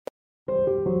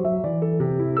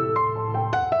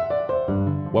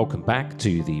Welcome back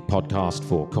to the podcast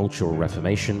for Cultural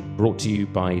Reformation, brought to you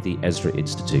by the Ezra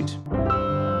Institute.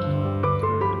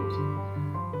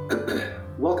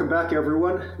 Welcome back,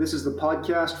 everyone. This is the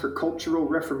podcast for Cultural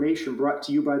Reformation, brought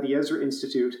to you by the Ezra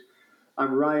Institute.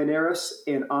 I'm Ryan Aris,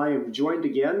 and I am joined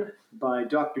again by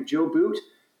Dr. Joe Boot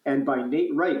and by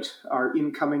Nate Wright, our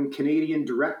incoming Canadian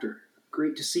director.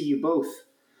 Great to see you both.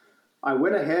 I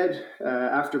went ahead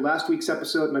after last week's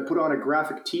episode and I put on a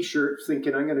graphic t-shirt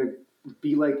thinking I'm going to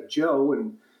be like Joe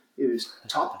and his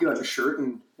Top Gun shirt,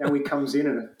 and now he comes in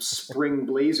a spring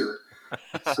blazer.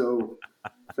 So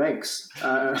thanks.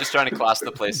 Just trying to class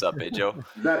the place up, Joe?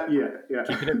 Yeah.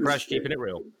 Keeping it fresh, keeping it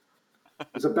real.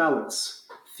 There's a balance.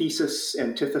 Thesis,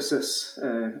 antithesis,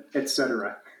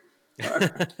 etc.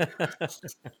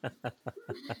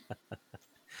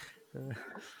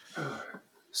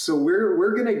 So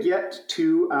we're going to get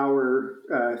to our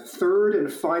third and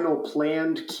final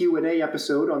planned Q&A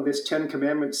episode on this Ten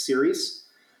Commandments series.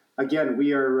 Again,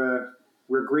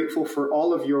 we're grateful for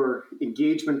all of your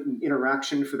engagement and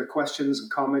interaction, for the questions and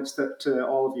comments that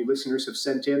all of you listeners have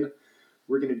sent in.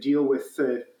 We're going to deal with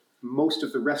most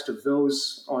of the rest of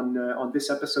those on this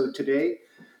episode today,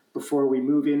 before we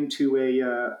move into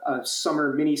a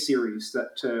summer mini-series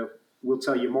that we'll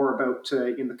tell you more about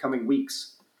in the coming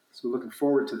weeks. So we're looking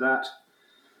forward to that.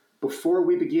 Before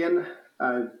we begin,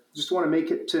 just want to make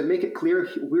it clear,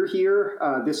 we're here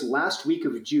this last week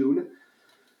of June.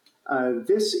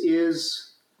 This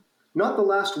is not the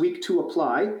last week to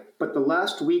apply, but the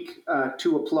last week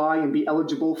to apply and be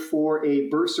eligible for a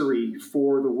bursary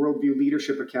for the Worldview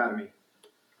Leadership Academy.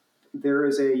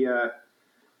 There's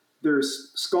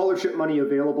scholarship money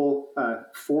available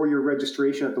for your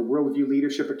registration at the Worldview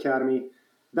Leadership Academy.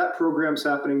 That program's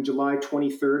happening July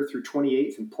 23rd through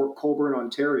 28th in Port Colborne,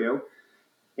 Ontario.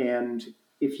 And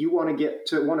if you want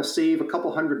to save a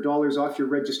couple $100 off your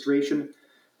registration,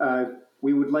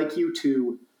 we would like you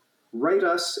to write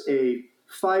us a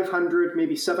 500,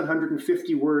 maybe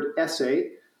 750 word essay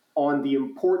on the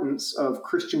importance of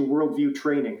Christian worldview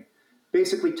training.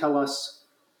 Basically tell us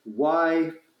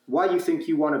why you think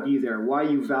you want to be there, why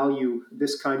you value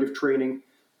this kind of training.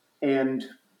 And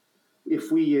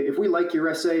if we like your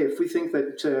essay, if we think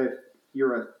that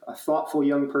you're a thoughtful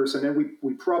young person, and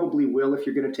we probably will if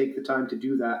you're going to take the time to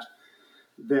do that,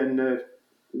 then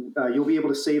you'll be able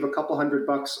to save a couple $100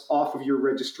 off of your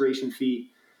registration fee.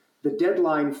 The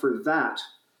deadline for that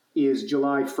is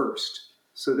July 1st.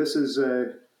 So this is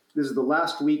the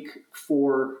last week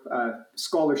for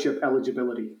scholarship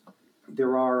eligibility.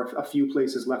 There are a few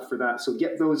places left for that. So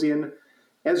get those in.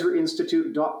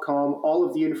 EzraInstitute.com. All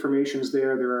of the information's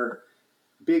there. There are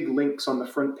big links on the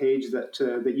front page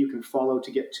that you can follow to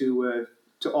get to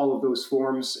all of those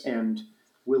forms, and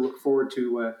we'll look forward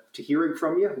to hearing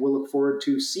from you. We'll look forward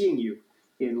to seeing you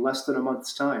in less than a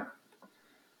month's time.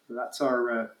 That's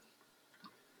our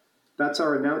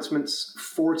announcements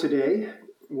for today.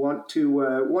 Want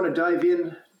to dive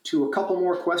in to a couple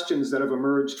more questions that have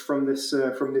emerged from this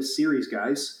series,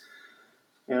 guys.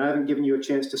 And I haven't given you a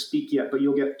chance to speak yet, but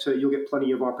you'll get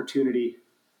plenty of opportunity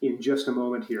in just a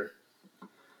moment here.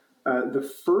 The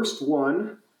first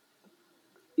one,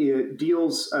 it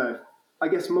deals, I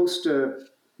guess, most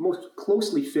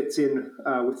closely fits in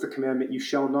with the commandment, "You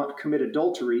shall not commit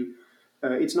adultery."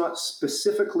 It's not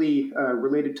specifically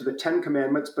related to the Ten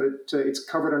Commandments, but it's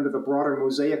covered under the broader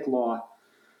Mosaic Law.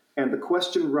 And the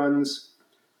question runs: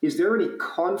 is there any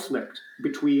conflict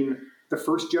between the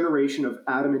first generation of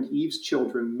Adam and Eve's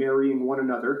children marrying one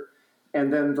another,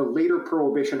 and then the later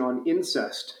prohibition on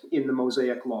incest in the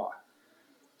Mosaic Law?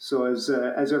 So as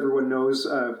everyone knows,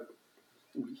 the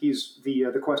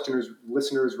questioner's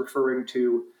listener is referring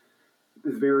to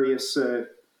various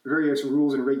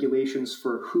rules and regulations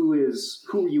for who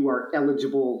you are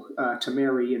eligible to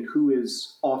marry and who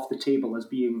is off the table as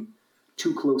being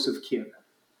too close of kin.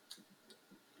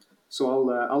 So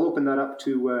I'll open that up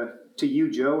to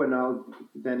you, Joe, and I'll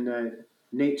then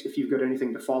Nate, if you've got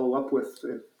anything to follow up with,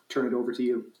 turn it over to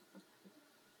you.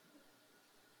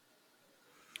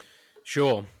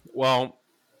 Sure. Well,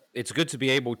 it's good to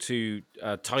be able to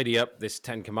tidy up this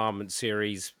Ten Commandments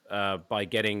series by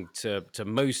getting to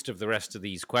most of the rest of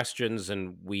these questions.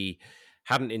 And we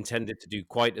hadn't intended to do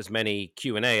quite as many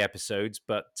Q&A episodes,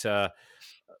 but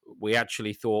we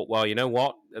actually thought, well, you know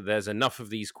what? There's enough of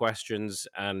these questions,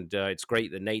 and it's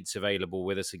great that Nate's available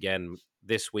with us again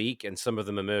this week, and some of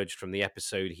them emerged from the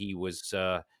episode he was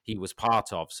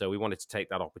part of. So we wanted to take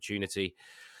that opportunity.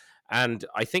 And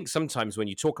I think sometimes when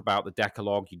you talk about the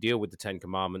Decalogue, you deal with the Ten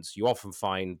Commandments, you often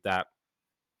find that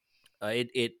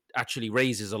it actually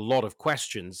raises a lot of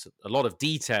questions, a lot of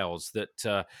details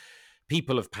that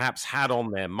people have perhaps had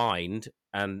on their mind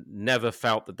and never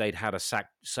felt that they'd had a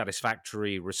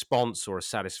satisfactory response or a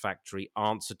satisfactory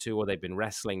answer to, or they've been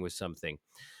wrestling with something.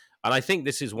 And I think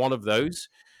this is one of those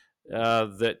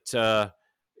that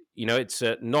it's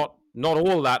not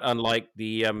all that unlike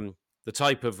the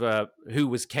type of who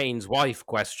was Cain's wife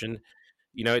question.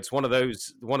 It's one of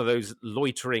those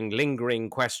loitering, lingering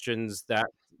questions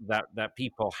that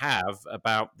people have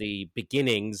about the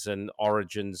beginnings and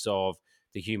origins of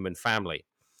the human family.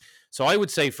 So I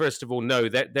would say, first of all, no,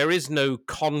 that there is no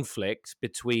conflict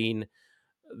between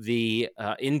the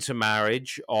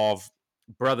intermarriage of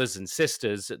brothers and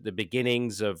sisters at the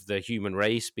beginnings of the human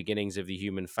race, beginnings of the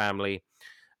human family,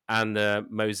 and the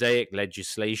Mosaic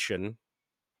legislation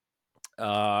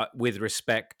with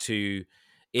respect to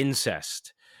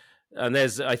incest. And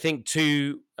there's, I think,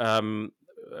 two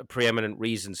preeminent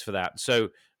reasons for that. So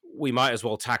we might as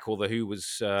well tackle the who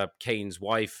was Cain's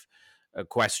wife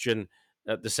question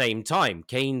at the same time.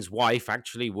 Cain's wife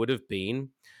actually would have been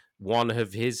one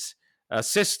of his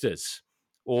sisters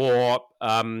or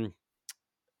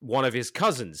one of his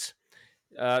cousins.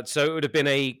 So it would have been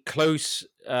a close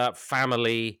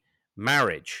family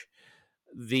marriage.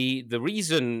 The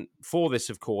reason for this,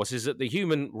 of course, is that the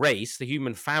human race, the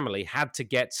human family, had to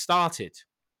get started.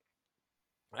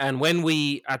 And when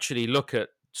we actually look at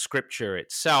Scripture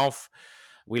itself,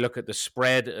 we look at the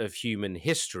spread of human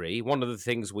history, one of the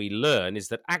things we learn is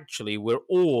that actually we're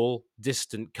all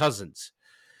distant cousins.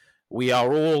 We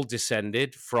are all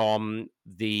descended from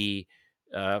the,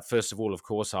 first of all, of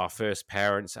course, our first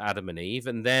parents, Adam and Eve.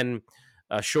 And then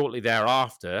shortly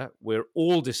thereafter, we're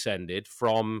all descended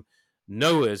from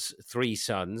Noah's three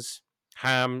sons,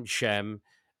 Ham, Shem,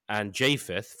 and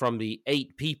Japheth, from the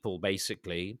 8 people,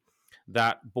 basically,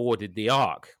 that boarded the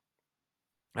ark.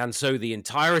 And so the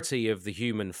entirety of the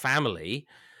human family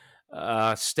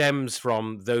stems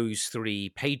from those 3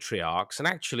 patriarchs. And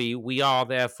actually, we are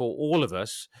therefore all of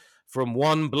us from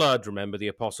one blood. Remember, the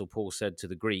Apostle Paul said to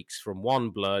the Greeks, from one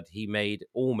blood he made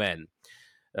all men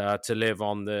to live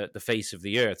on the face of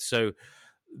the earth. So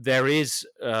there is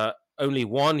only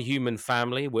one human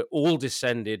family. We're all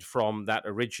descended from that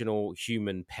original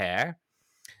human pair.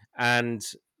 And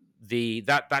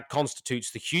that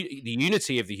constitutes the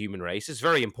unity of the human race. It's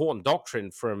very important doctrine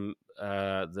from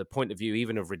the point of view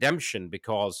even of redemption,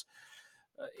 because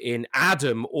in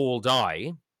Adam all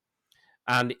die,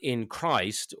 and in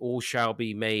Christ all shall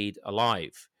be made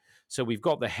alive. So we've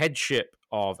got the headship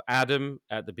of Adam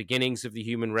at the beginnings of the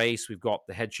human race. We've got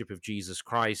the headship of Jesus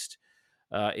Christ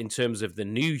in terms of the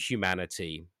new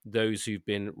humanity, those who've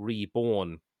been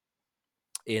reborn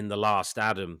in the last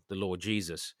Adam, the Lord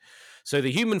Jesus. So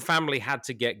the human family had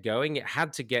to get going. It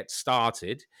had to get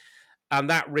started. And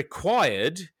that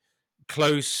required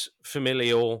close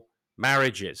familial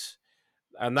marriages.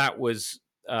 And that was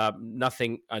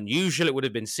nothing unusual. It would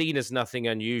have been seen as nothing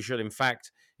unusual. In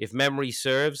fact, if memory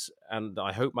serves, and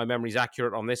I hope my memory is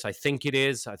accurate on this, I think it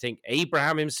is. I think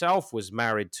Abraham himself was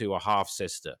married to a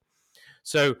half-sister.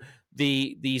 So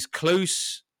these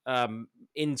close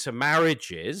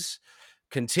intermarriages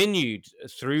continued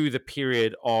through the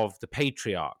period of the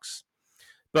patriarchs.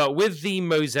 But with the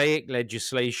Mosaic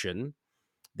legislation,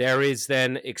 there is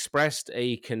then expressed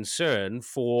a concern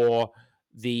for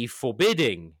the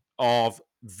forbidding of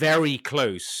very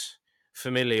close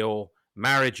familial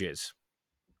marriages.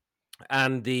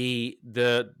 And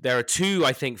there are 2,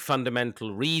 I think,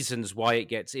 fundamental reasons why it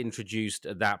gets introduced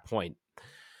at that point.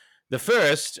 The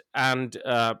first, and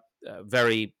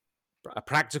very a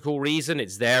practical reason,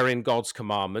 it's there in God's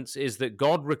commandments, is that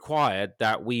God required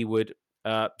that we would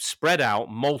spread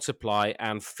out, multiply,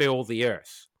 and fill the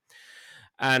earth.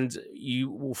 And you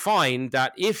will find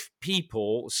that if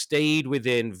people stayed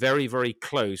within very, very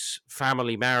close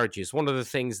family marriages, one of the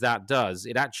things that does,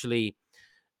 it actually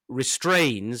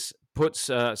restrains,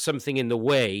 puts something in the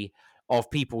way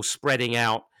of people spreading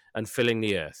out and filling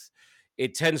the earth.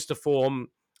 It tends to form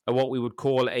what we would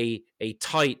call a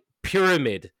tight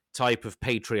pyramid type of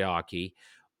patriarchy,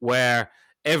 where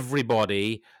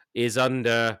everybody is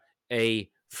under a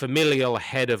familial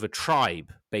head of a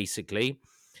tribe, basically.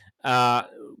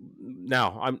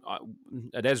 Now,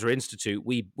 at Ezra Institute,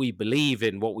 we believe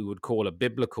in what we would call a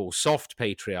biblical soft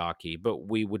patriarchy, but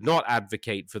we would not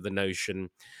advocate for the notion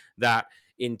that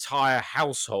entire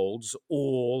households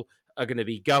all are going to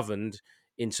be governed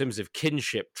in terms of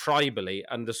kinship tribally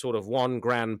under sort of one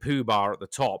grand poobah at the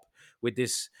top with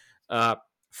this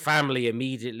family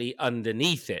immediately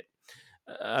underneath it.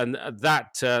 And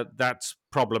that's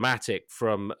problematic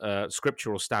from a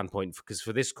scriptural standpoint, because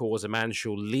for this cause a man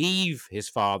shall leave his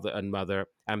father and mother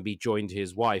and be joined to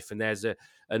his wife. And there's a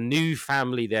a new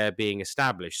family there being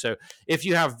established. So if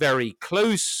you have very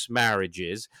close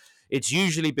marriages, it's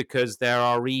usually because there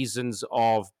are reasons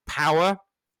of power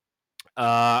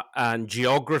and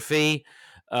geography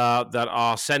that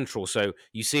are central. So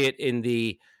you see it in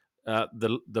the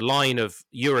line of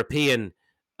European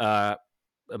uh,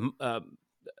 um, uh,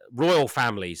 royal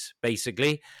families,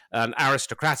 basically, and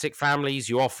aristocratic families.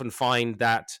 You often find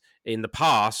that in the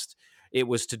past it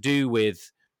was to do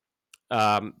with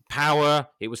power.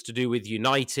 It was to do with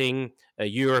uniting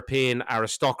European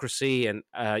aristocracy and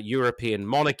European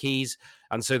monarchies.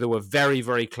 And so there were very,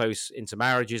 very close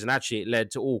intermarriages. And actually, it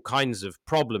led to all kinds of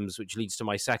problems, which leads to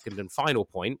my second and final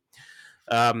point.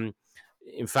 In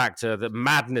fact, the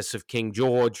madness of King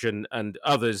George and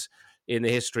others in the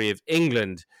history of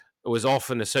England was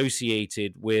often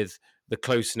associated with the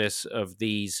closeness of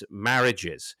these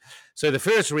marriages. So the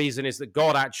first reason is that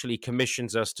God actually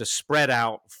commissions us to spread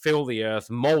out, fill the earth,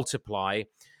 multiply,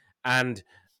 and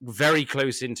very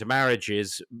close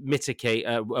intermarriages mitigate,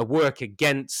 work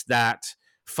against that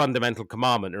fundamental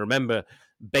commandment. And remember,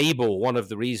 Babel, one of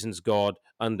the reasons God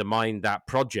undermined that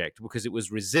project, because it was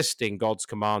resisting God's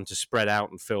command to spread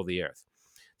out and fill the earth.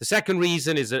 The second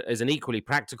reason is an equally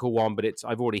practical one, but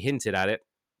I've already hinted at it.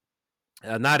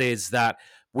 And that is that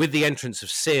with the entrance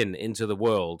of sin into the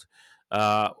world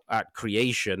at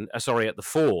the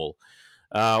fall,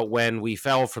 when we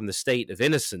fell from the state of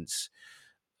innocence,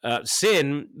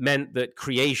 sin meant that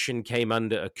creation came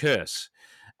under a curse.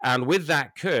 And with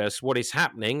that curse, what is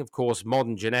happening, of course,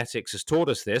 modern genetics has taught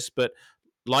us this, but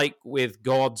like with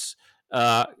God's,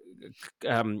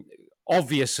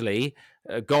 obviously,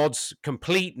 God's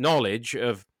complete knowledge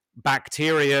of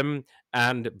bacterium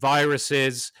and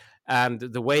viruses and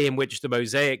the way in which the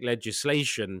Mosaic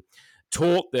legislation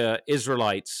taught the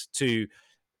Israelites to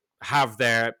have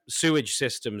their sewage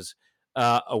systems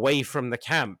away from the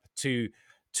camp, to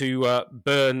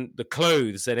burn the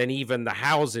clothes and then even the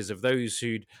houses of those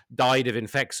who'd died of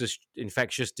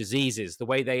infectious diseases, the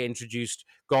way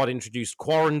God introduced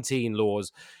quarantine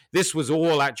laws. This was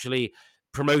all actually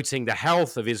promoting the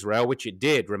health of Israel, which it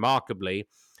did remarkably.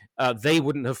 They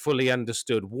wouldn't have fully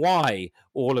understood why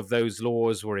all of those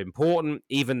laws were important,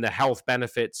 even the health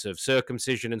benefits of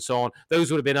circumcision and so on.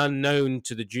 Those would have been unknown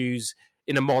to the Jews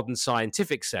in a modern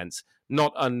scientific sense,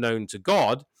 not unknown to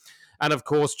God. And of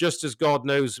course, just as God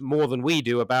knows more than we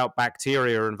do about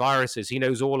bacteria and viruses, he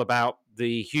knows all about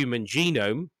the human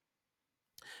genome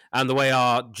and the way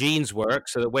our genes work,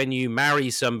 so that when you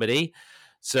marry somebody,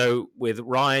 so with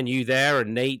Ryan, you there,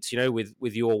 and Nate,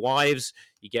 with your wives,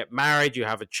 you get married, you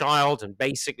have a child, and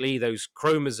basically those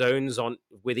chromosomes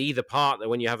with either partner,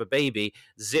 when you have a baby,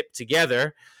 zip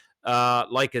together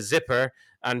like a zipper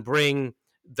and bring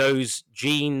those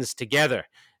genes together.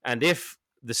 And if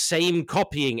the same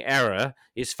copying error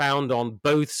is found on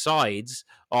both sides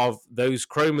of those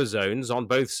chromosomes, on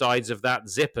both sides of that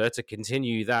zipper, to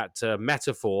continue that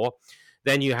metaphor,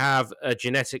 then you have a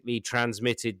genetically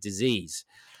transmitted disease.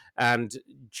 And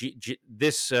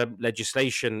this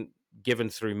legislation given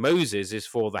through Moses is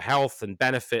for the health and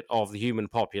benefit of the human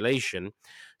population,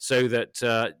 so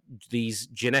that these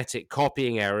genetic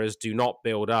copying errors do not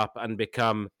build up and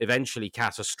become eventually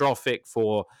catastrophic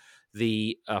for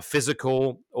the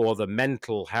physical or the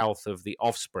mental health of the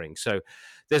offspring. So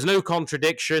there's no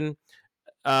contradiction.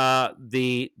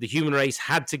 The human race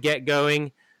had to get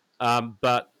going,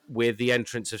 but with the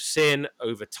entrance of sin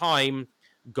over time,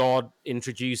 God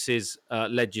introduces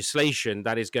legislation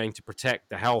that is going to protect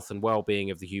the health and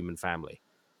well-being of the human family.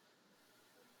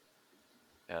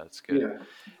 Yeah, that's good.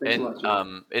 Yeah,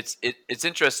 and it's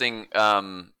interesting.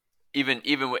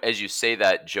 Even as you say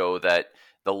that, Joe, that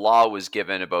the law was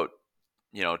given about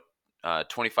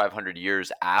 2,500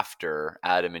 years after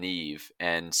Adam and Eve,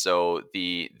 and so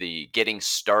the getting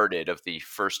started of the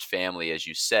first family, as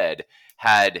you said,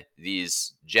 had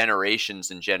these generations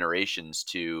and generations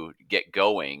to get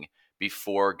going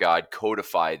before God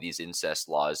codified these incest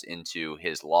laws into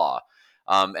his law.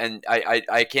 And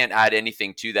I can't add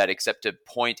anything to that except to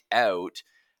point out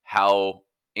how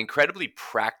incredibly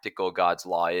practical God's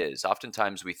law is.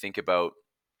 Oftentimes we think about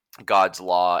God's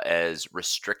law as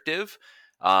restrictive,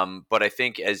 but I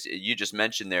think, as you just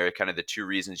mentioned there, kind of the two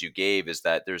reasons you gave is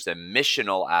that there's a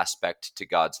missional aspect to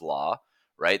God's law,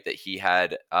 right? That he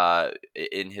had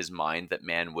in his mind that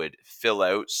man would fill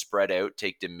out, spread out,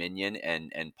 take dominion,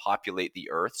 and populate the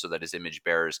earth so that his image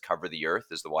bearers cover the earth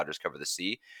as the waters cover the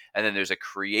sea. And then there's a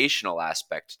creational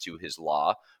aspect to his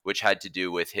law, which had to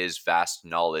do with his vast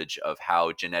knowledge of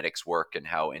how genetics work and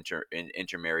how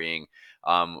intermarrying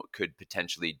could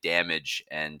potentially damage.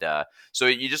 And so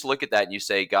you just look at that and you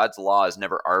say God's law is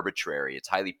never arbitrary. It's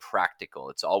highly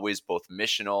practical. It's always both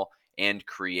missional and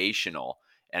creational.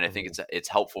 And I think it's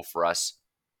helpful for us.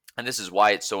 And this is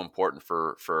why it's so important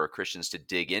for Christians to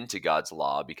dig into God's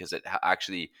law, because it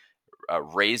actually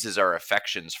raises our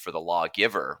affections for the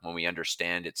lawgiver when we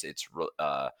understand its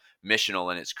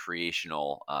missional and its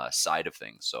creational side of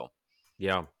things. So,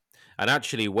 yeah. And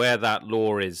actually, where that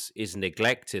law is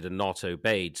neglected and not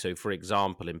obeyed, so for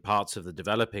example, in parts of the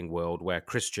developing world where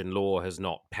Christian law has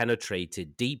not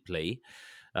penetrated deeply,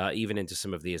 even into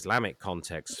some of the Islamic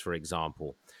contexts, for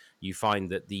example, you find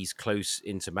that these close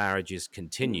intermarriages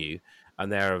continue,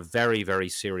 and there are very, very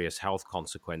serious health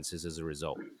consequences as a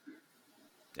result.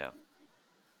 Yeah.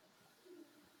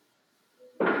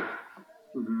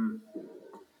 Mm-hmm.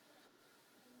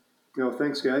 No,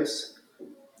 thanks, guys.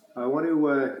 I want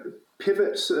to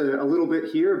pivot a little bit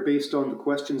here based on the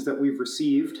questions that we've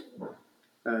received.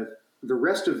 The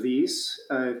rest of these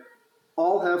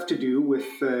all have to do with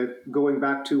going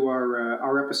back to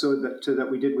our episode that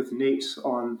we did with Nate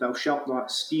on "Thou shalt not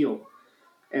steal,"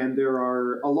 and there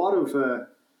are a lot of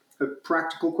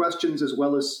practical questions as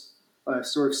well as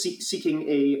sort of seeking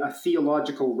a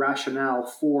theological rationale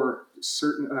for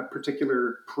certain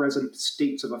particular present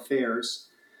states of affairs.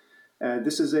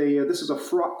 This is a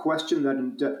fraught question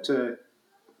that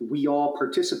we all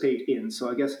participate in.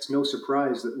 So I guess it's no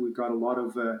surprise that we've got a lot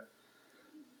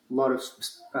of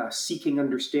seeking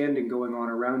understanding going on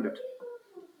around it.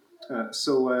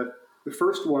 So the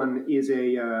first one is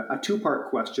a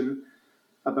two-part question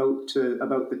about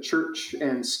the church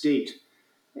and state,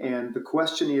 and the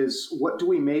question is, what do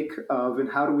we make of, and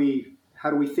how do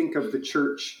we think of the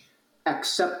church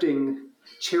accepting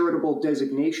charitable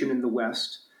designation in the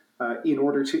West in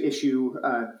order to issue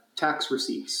tax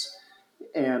receipts?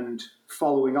 And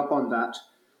following up on that,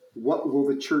 what will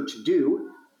the church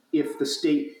do if the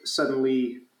state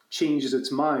suddenly changes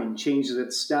its mind, changes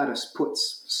its status,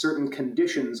 puts certain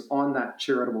conditions on that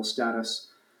charitable status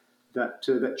that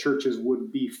churches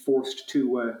would be forced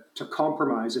to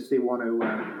compromise if they want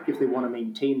to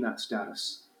maintain that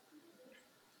status?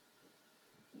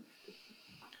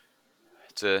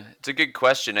 It's a good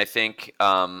question. I think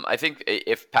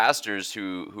if pastors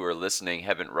who are listening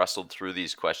haven't wrestled through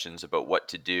these questions about what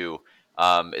to do,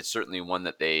 it's certainly one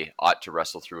that they ought to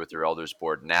wrestle through with their elders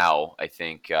board now. I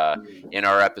think in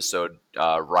our episode,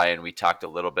 Ryan, we talked a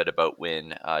little bit about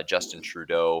when Justin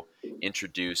Trudeau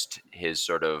introduced his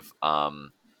sort of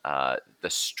the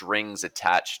strings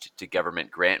attached to government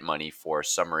grant money for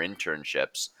summer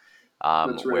internships.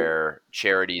 That's right. Where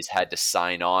charities had to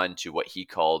sign on to what he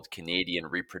called Canadian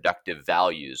reproductive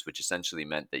values, which essentially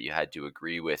meant that you had to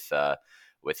agree with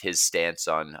his stance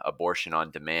on abortion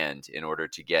on demand in order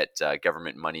to get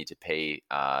government money to pay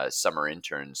summer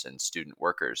interns and student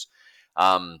workers.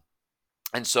 And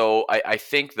so I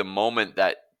think the moment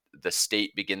that the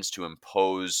state begins to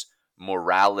impose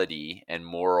morality and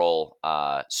moral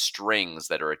strings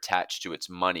that are attached to its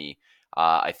money,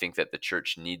 I think that the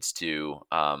church needs to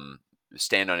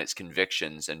stand on its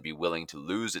convictions and be willing to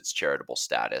lose its charitable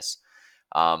status.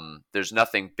 There's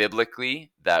nothing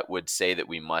biblically that would say that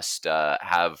we must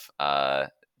have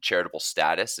charitable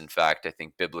status. In fact, I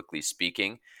think biblically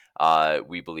speaking,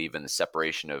 we believe in the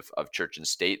separation of church and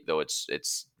state, though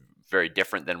it's very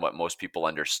different than what most people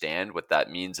understand. What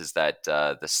that means is that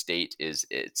the state is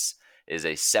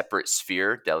a separate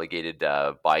sphere delegated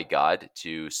by God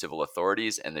to civil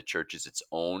authorities, and the church is its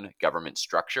own government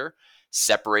structure,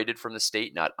 separated from the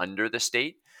state, not under the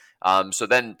state. So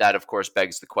then that, of course,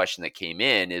 begs the question that came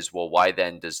in is, well, why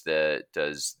then does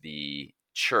the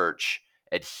church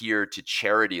adhere to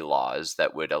charity laws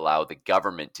that would allow the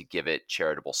government to give it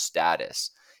charitable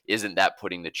status? Isn't that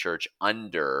putting the church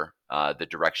under the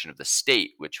direction of the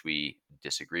state, which we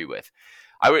disagree with?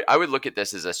 I would look at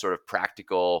this as a sort of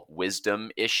practical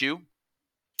wisdom issue.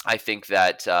 I think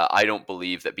that I don't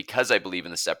believe that, because I believe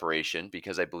in the separation,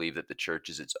 because I believe that the church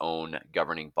is its own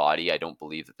governing body, I don't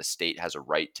believe that the state has a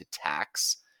right to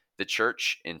tax the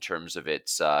church in terms of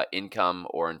its income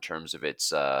or in terms of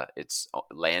its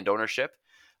land ownership.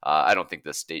 I don't think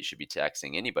the state should be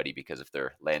taxing anybody because of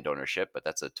their land ownership, but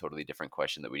that's a totally different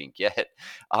question that we didn't get.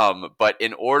 But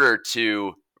in order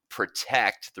to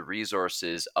protect the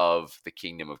resources of the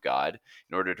kingdom of God,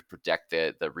 in order to protect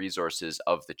the resources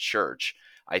of the church,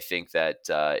 I think that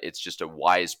it's just a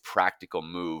wise, practical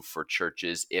move for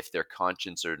churches, if their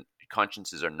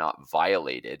consciences are not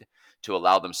violated, to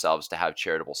allow themselves to have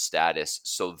charitable status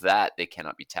so that they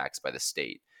cannot be taxed by the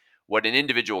state. What an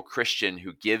individual Christian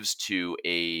who gives to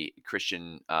a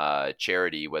Christian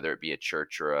charity, whether it be a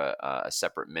church or a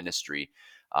separate ministry,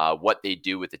 what they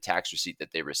do with the tax receipt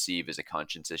that they receive is a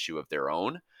conscience issue of their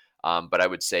own. But I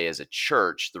would say, as a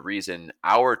church, the reason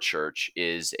our church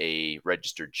is a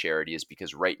registered charity is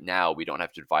because right now we don't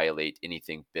have to violate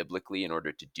anything biblically in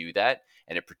order to do that.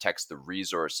 And it protects the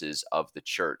resources of the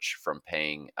church from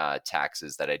paying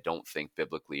taxes that I don't think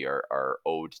biblically are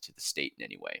owed to the state in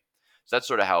any way. So that's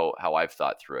sort of how I've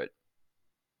thought through it.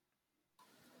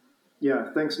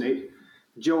 Yeah, thanks, Nate.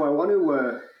 Joe, I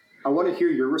want to hear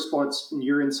your response and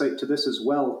your insight to this as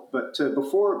well. But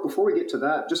before we get to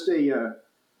that, just a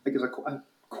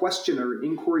question or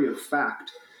inquiry of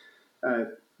fact.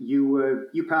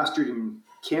 You pastored in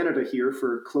Canada here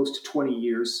for close to 20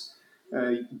 years.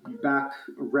 Back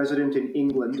resident in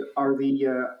England. Are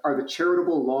the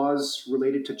charitable laws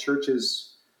related to churches?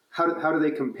 How do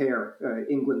they compare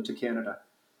England to Canada?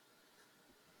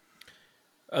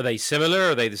 Are they similar?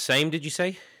 Are they the same? Did you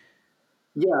say?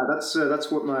 Yeah, that's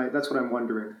what I'm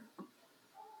wondering.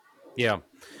 Yeah,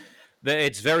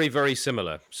 it's very, very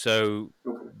similar. So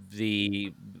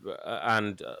Okay.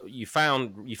 you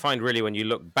find really, when you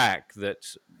look back, that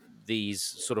these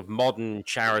sort of modern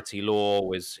charity law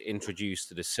was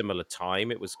introduced at a similar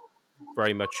time. It was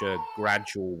very much a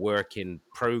gradual work in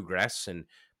progress and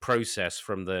process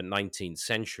from the 19th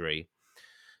century.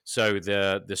 So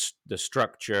the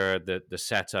structure, the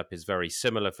setup is very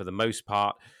similar for the most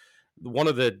part. One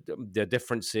of the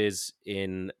differences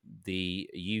in the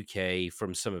UK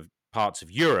from some of parts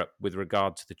of Europe with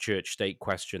regard to the church-state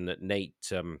question that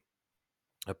Nate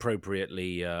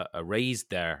appropriately raised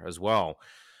there as well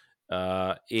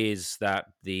is that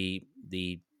the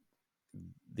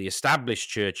established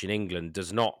church in England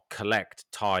does not collect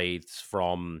tithes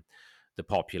from the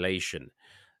population,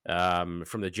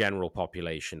 from the general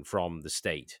population, from the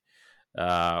state,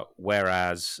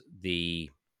 whereas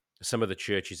some of the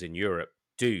churches in Europe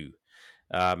do.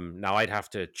 Now, I'd have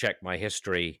to check my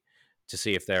history to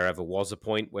see if there ever was a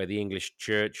point where the English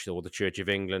Church or the Church of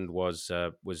England was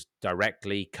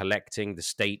directly collecting, the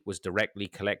state was directly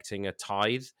collecting a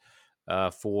tithe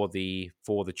for the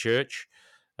church.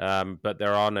 But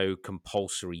there are no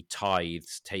compulsory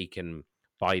tithes taken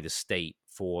by the state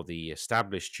for the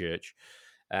established church.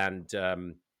 And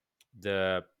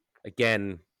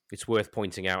again, it's worth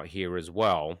pointing out here as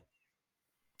well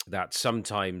that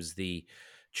sometimes the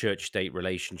church-state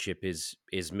relationship is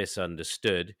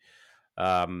misunderstood.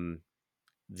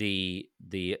 The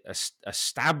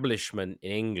establishment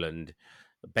in England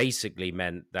basically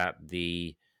meant that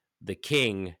the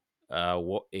king,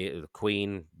 the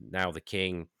queen, now the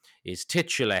king, is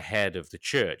titular head of the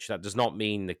church. That does not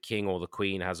mean the king or the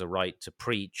queen has a right to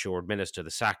preach or administer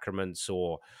the sacraments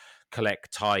or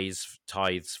collect tithes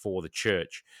for the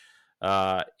church.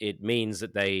 It means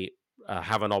that they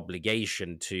have an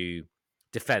obligation to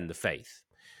defend the faith,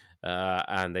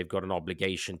 and they've got an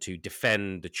obligation to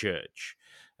defend the church.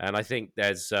 And I think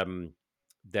there's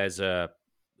a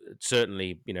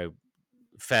certainly,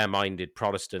 fair-minded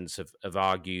Protestants have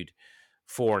argued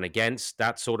for and against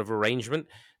that sort of arrangement.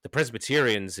 The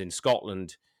Presbyterians in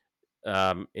Scotland,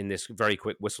 in this very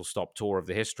quick whistle-stop tour of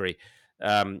the history,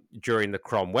 during the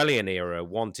Cromwellian era,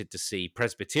 wanted to see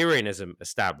Presbyterianism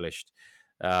established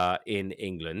in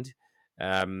England,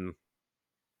 and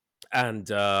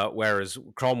whereas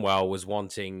Cromwell was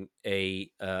wanting a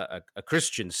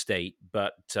Christian state,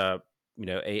 but a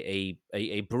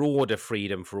broader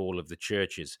freedom for all of the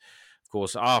churches. Of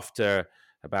course, after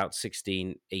about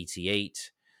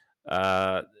 1688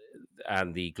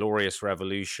 and the Glorious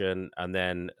Revolution, and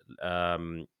then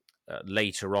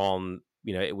later on,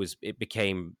 it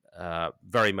became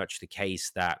very much the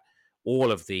case that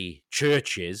all of the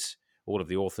churches, all of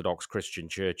the Orthodox Christian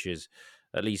churches,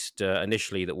 at least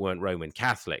initially that weren't Roman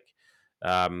Catholic,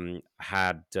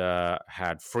 had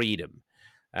freedom.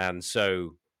 And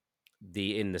so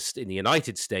in the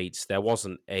United States, there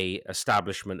wasn't a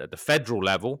establishment at the federal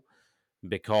level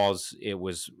because it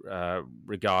was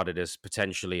regarded as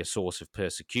potentially a source of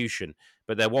persecution,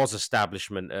 but there was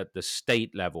establishment at the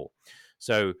state level.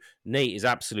 So Nate is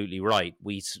absolutely right.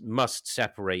 We must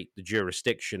separate the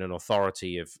jurisdiction and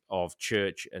authority of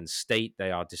church and state.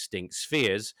 They are distinct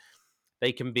spheres.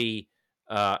 They can be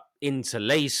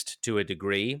interlaced to a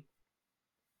degree,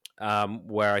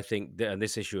 where I think and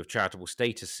this issue of charitable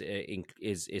status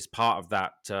is part of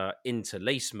that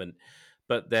interlacement,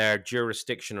 but their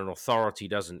jurisdiction and authority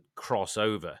doesn't cross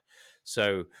over.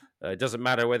 So it doesn't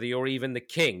matter whether you're even the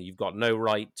king; you've got no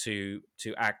right to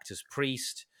act as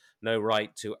priest, no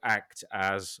right to act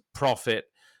as prophet,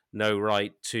 no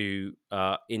right to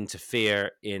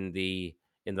interfere in the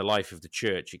life of the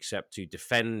church except to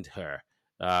defend her.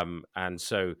 And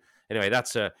so, anyway,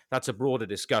 that's a broader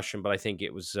discussion, but I think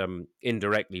it was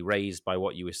indirectly raised by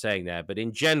what you were saying there. But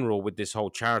in general, with this whole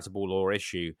charitable law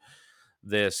issue,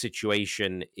 the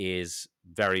situation is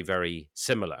very, very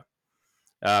similar.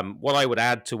 What I would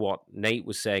add to what Nate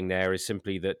was saying there is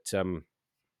simply that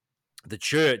the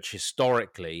church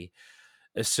historically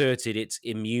asserted its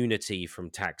immunity from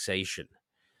taxation.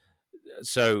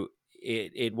 So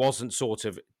it wasn't sort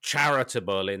of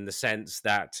charitable in the sense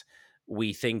that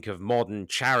we think of modern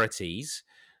charities,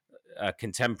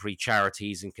 contemporary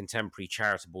charities and contemporary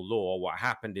charitable law. What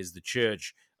happened is the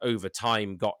church over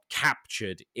time got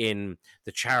captured in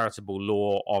the charitable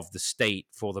law of the state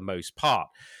for the most part,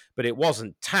 but it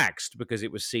wasn't taxed because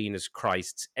it was seen as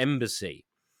Christ's embassy.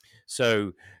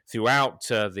 So throughout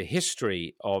the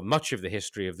history of much of the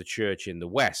history of the church in the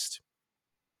West,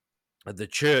 the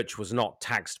church was not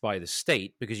taxed by the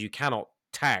state because you cannot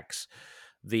tax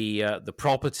the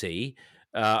property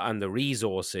and the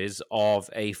resources of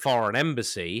a foreign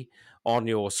embassy on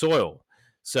your soil.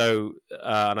 So,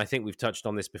 and I think we've touched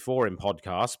on this before in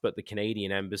podcasts, but the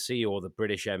Canadian Embassy or the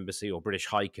British Embassy or British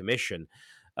High Commission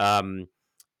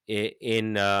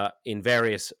in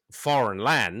various foreign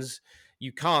lands,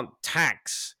 you can't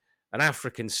tax an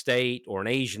African state or an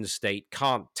Asian state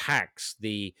can't tax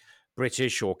the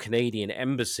British or Canadian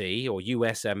embassy or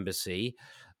US embassy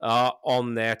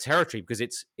on their territory because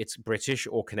it's British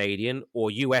or Canadian or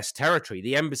US territory.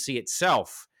 The embassy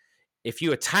itself, if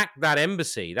you attack that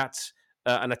embassy, that's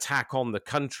an attack on the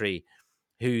country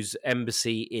whose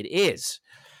embassy it is.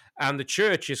 And the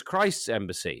church is Christ's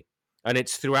embassy, and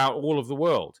it's throughout all of the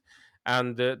world.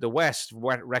 And the West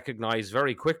recognized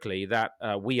very quickly that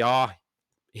we are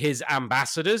his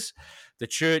ambassadors. The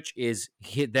church is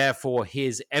therefore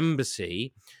his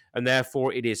embassy, and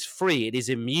therefore it is free. It is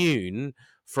immune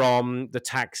from the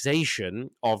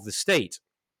taxation of the state.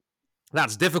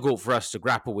 That's difficult for us to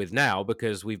grapple with now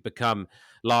because we've become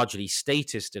largely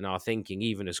statist in our thinking,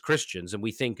 even as Christians, and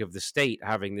we think of the state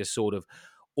having this sort of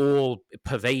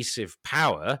all-pervasive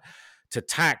power to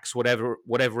tax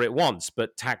whatever it wants.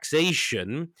 But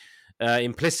taxation,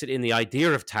 implicit in the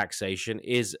idea of taxation,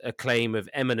 is a claim of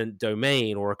eminent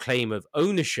domain or a claim of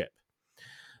ownership.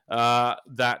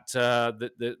 That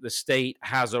the state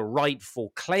has a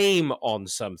rightful claim on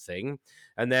something,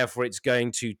 and therefore it's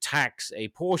going to tax a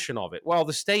portion of it. Well,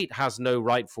 the state has no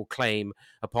rightful claim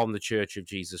upon the Church of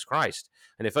Jesus Christ.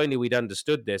 And if only we'd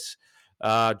understood this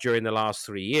during the last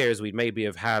 3 years, we'd maybe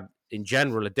have had, in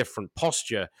general, a different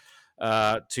posture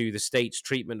to the state's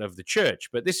treatment of the church.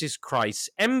 But this is Christ's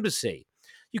embassy.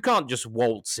 You can't just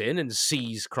waltz in and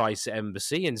seize Christ's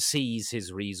embassy and seize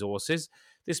his resources.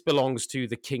 This belongs to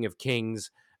the King of Kings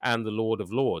and the Lord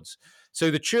of Lords. So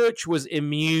the church was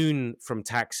immune from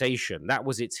taxation. That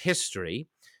was its history.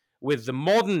 With the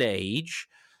modern age,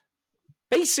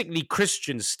 basically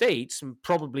Christian states,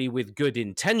 probably with good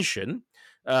intention,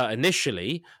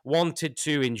 initially wanted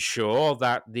to ensure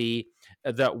that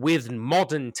that with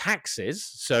modern taxes,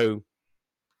 so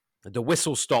the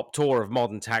whistle-stop tour of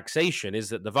modern taxation is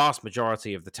that the vast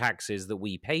majority of the taxes that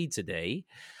we pay today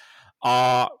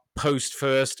are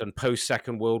post-First and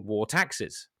post-Second World War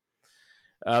taxes.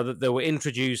 That they were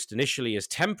introduced initially as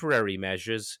temporary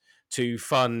measures to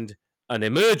fund an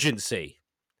emergency,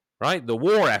 right? The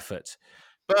war effort.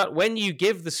 But when you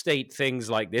give the state things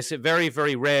like this, it very,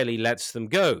 very rarely lets them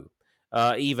go,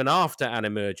 even after an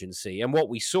emergency. And what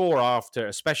we saw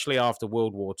especially after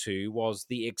World War II, was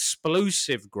the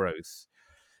explosive growth.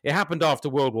 It happened after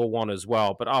World War I as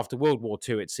well, but after World War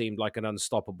II, it seemed like an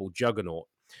unstoppable juggernaut.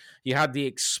 You had the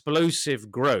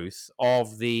explosive growth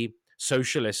of the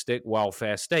socialistic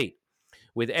welfare state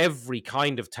with every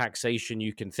kind of taxation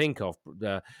you can think of,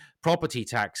 the property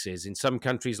taxes, in some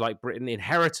countries like Britain,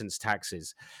 inheritance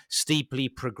taxes, steeply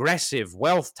progressive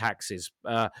wealth taxes,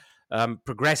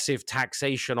 progressive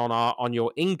taxation on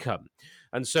your income.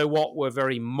 And so what were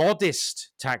very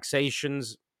modest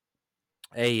taxations,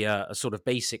 a sort of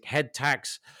basic head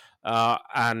tax,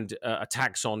 and a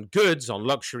tax on goods, on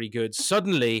luxury goods,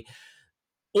 suddenly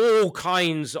all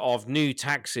kinds of new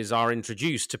taxes are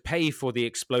introduced to pay for the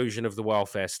explosion of the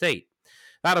welfare state.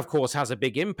 That, of course, has a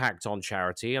big impact on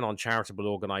charity and on charitable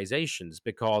organizations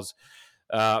because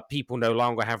people no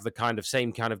longer have the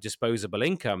same kind of disposable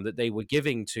income that they were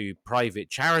giving to private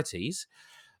charities.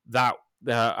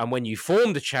 And when you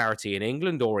formed a charity in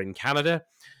England or in Canada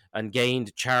and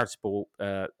gained charitable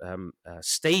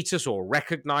status or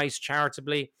recognized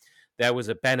charitably, there was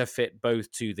a benefit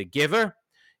both to the giver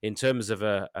in terms of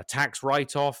a tax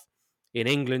write-off. In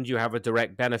England, you have a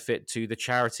direct benefit to the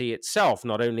charity itself.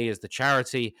 Not only is the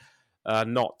charity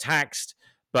not taxed,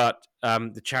 but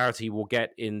the charity will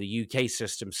get in the UK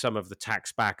system some of the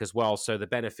tax back as well. So the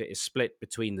benefit is split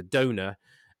between the donor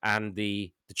and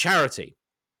the charity.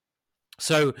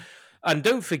 So, and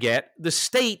don't forget, the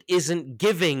state isn't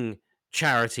giving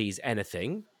charities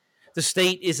anything. The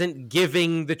state isn't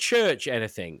giving the church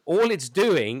anything. All it's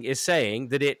doing is saying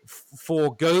that it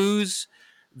forgoes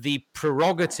the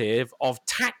prerogative of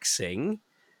taxing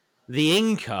the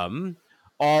income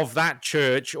of that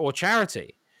church or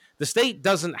charity. The state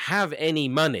doesn't have any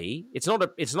money. It's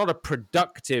not a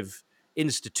productive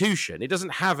institution. It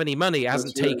doesn't have any money. It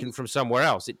hasn't taken from somewhere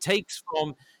else. It takes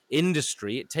from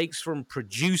industry. It takes from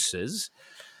producers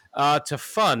to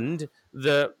fund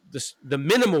the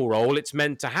minimal role it's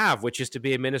meant to have, which is to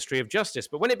be a ministry of justice.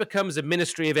 But when it becomes a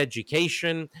ministry of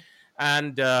education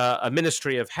and a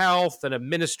ministry of health and a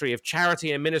ministry of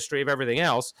charity and a ministry of everything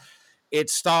else,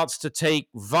 it starts to take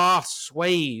vast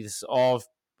swathes of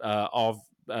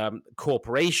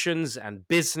corporations and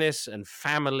business and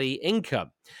family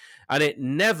income. And it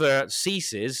never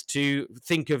ceases to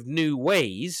think of new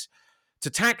ways to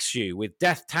tax you, with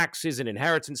death taxes and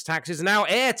inheritance taxes, and now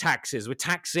air taxes. We're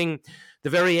taxing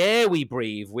the very air we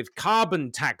breathe with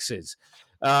carbon taxes.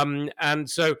 And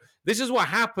so this is what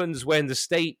happens when the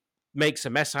state makes a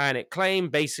messianic claim,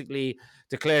 basically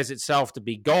declares itself to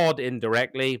be God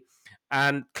indirectly,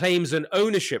 and claims an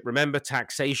ownership. Remember,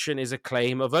 taxation is a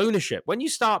claim of ownership. When you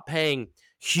start paying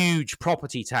huge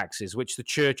property taxes, which the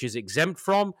church is exempt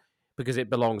from because it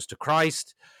belongs to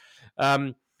Christ,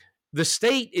 the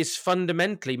state is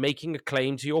fundamentally making a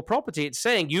claim to your property. It's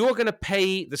saying you are going to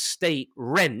pay the state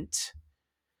rent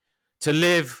to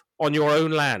live on your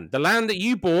own land. The land that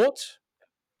you bought,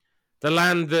 the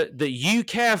land that you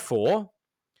care for,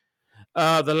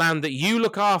 the land that you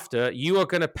look after, you are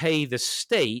going to pay the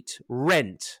state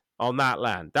rent on that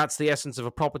land. That's the essence of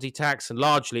a property tax, and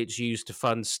largely it's used to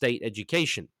fund state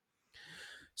education.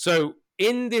 So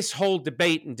in this whole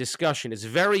debate and discussion, it's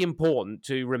very important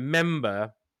to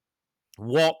remember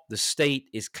what the state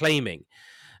is claiming.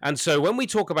 And so when we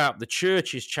talk about the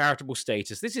church's charitable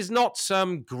status, this is not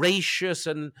some gracious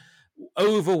and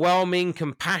overwhelming,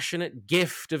 compassionate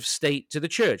gift of state to the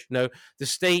church. No, the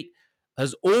state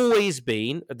has always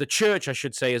been, the church, I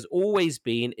should say, has always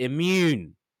been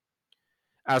immune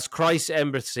as Christ's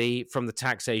embassy from the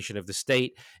taxation of the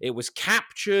state. It was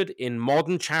captured in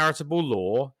modern charitable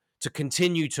law to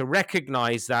continue to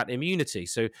recognize that immunity.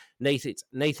 So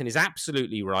Nathan is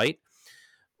absolutely right.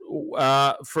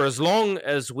 For as long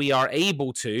as we are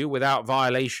able to, without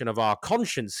violation of our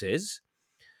consciences,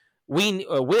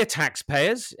 we're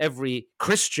taxpayers. Every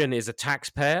Christian is a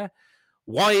taxpayer.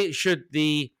 Why should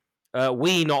we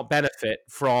not benefit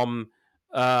from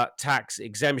tax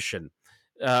exemption?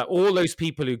 All those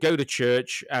people who go to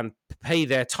church and pay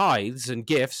their tithes and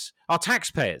gifts are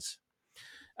taxpayers.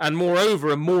 And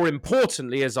moreover, and more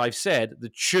importantly, as I've said,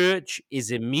 the church is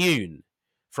immune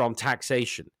from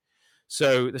taxation.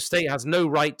 So the state has no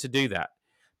right to do that.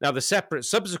 Now, the separate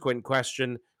subsequent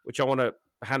question, which I want to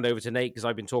hand over to Nate because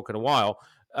I've been talking a while,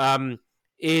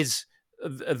 is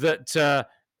that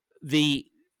the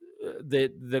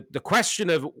question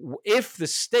of if the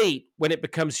state, when it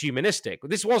becomes humanistic,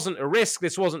 this wasn't a risk.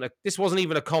 This wasn't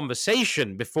even a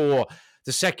conversation before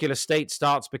the secular state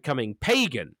starts becoming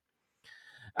pagan.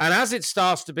 And as it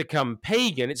starts to become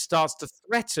pagan, it starts to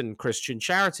threaten Christian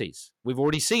charities. We've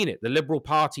already seen it. The Liberal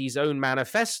Party's own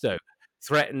manifesto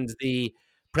threatened the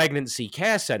pregnancy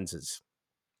care centers,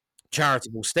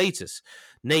 charitable status.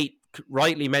 Nate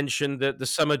rightly mentioned the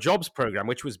summer jobs program,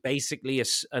 which was basically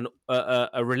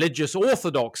a religious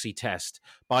orthodoxy test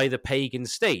by the pagan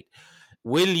state.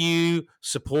 Will you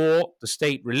support the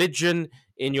state religion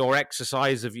in your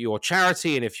exercise of your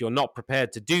charity? And if you're not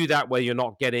prepared to do that, well, you're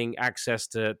not getting access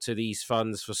to these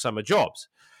funds for summer jobs.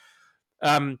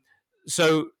 So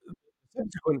the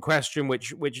subsequent question,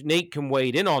 which Nate can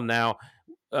wade in on now,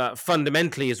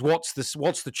 fundamentally is what's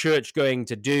the church going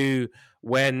to do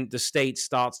when the state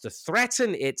starts to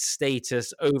threaten its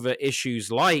status over issues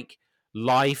like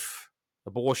life,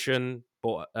 abortion,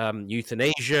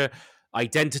 euthanasia,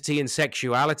 identity and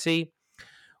sexuality?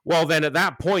 Well, then at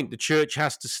that point, the church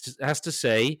has to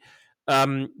say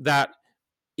that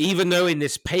even though in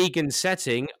this pagan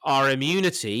setting, our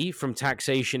immunity from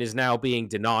taxation is now being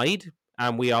denied,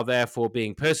 and we are therefore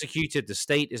being persecuted, the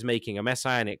state is making a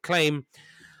messianic claim,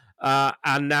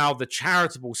 and now the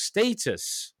charitable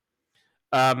status,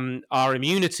 our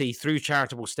immunity through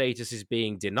charitable status is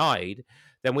being denied,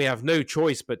 then we have no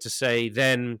choice but to say,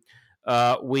 then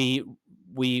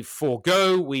we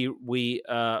forego, we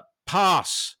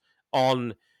pass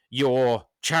on your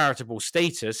charitable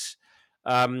status,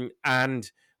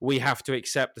 and we have to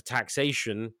accept the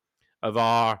taxation of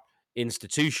our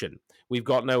institution. We've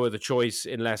got no other choice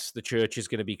unless the church is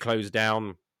going to be closed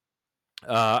down,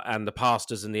 and the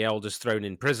pastors and the elders thrown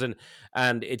in prison,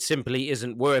 and it simply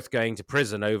isn't worth going to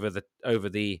prison over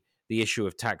the issue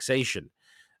of taxation.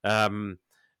 The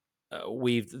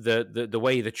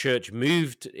way the church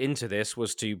moved into this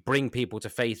was to bring people to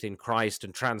faith in Christ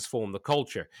and transform the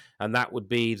culture, and that would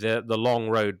be the long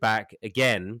road back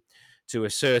again to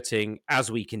asserting,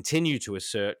 as we continue to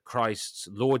assert, Christ's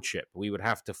lordship. We would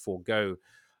have to forego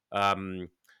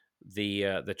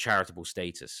the charitable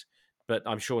status. But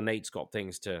I'm sure Nate's got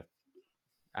things to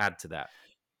add to that.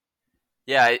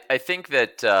 Yeah, I think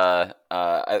that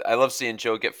I love seeing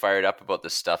Joe get fired up about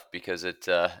this stuff because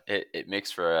it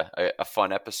makes for a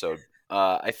fun episode.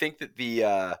 I think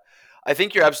that I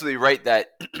think you're absolutely right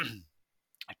that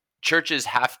churches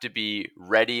have to be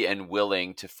ready and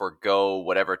willing to forego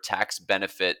whatever tax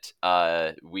benefit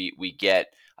we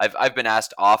get. I've been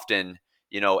asked often,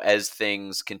 as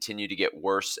things continue to get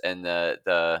worse and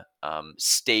the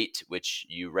state, which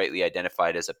you rightly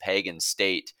identified as a pagan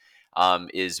state,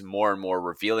 is more and more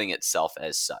revealing itself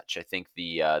as such. I think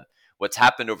what's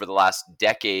happened over the last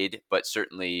decade, but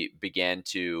certainly began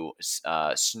to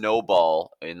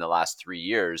snowball in the last 3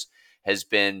 years, has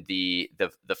been the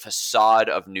facade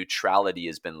of neutrality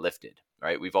has been lifted.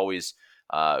 Right? We've always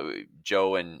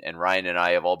Joe and Ryan and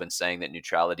I have all been saying that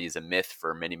neutrality is a myth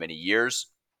for many, many years.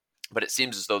 But it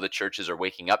seems as though the churches are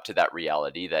waking up to that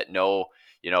reality that no,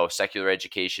 secular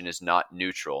education is not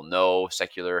neutral. No,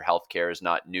 secular healthcare is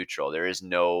not neutral. There is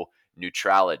no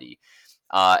neutrality.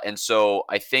 And so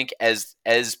I think as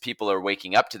people are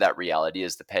waking up to that reality,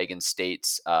 as the pagan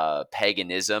states'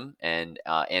 paganism and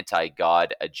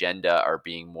anti-God agenda are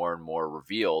being more and more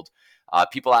revealed,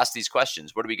 people ask these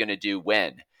questions: what are we going to do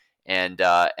when? And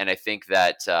I think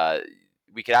that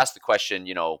we could ask the question,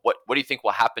 what do you think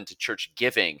will happen to church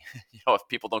giving, if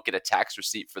people don't get a tax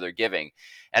receipt for their giving?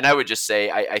 And I would just say,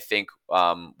 I think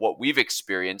what we've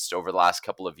experienced over the last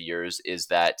couple of years is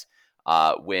that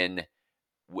when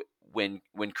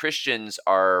Christians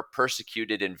are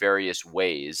persecuted in various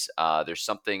ways, there's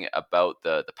something about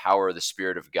the power of the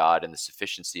Spirit of God and the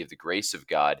sufficiency of the grace of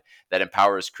God that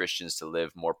empowers Christians to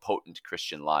live more potent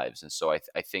Christian lives. And so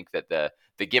I think that the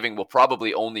giving will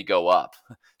probably only go up.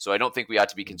 So I don't think we ought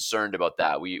to be concerned about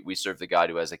that. We serve the God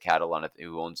who owns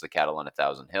the cattle on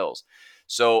 1,000 hills.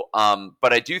 So,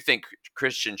 but I do think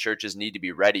Christian churches need to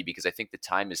be ready, because I think the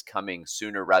time is coming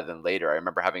sooner rather than later. I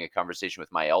remember having a conversation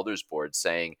with my elders board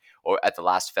saying, or at the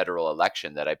last federal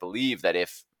election, that I believe that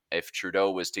if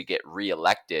Trudeau was to get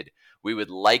reelected, we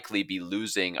would likely be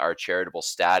losing our charitable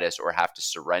status or have to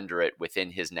surrender it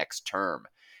within his next term.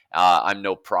 I'm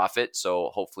no prophet, so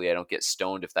hopefully I don't get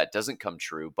stoned if that doesn't come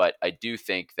true. But I do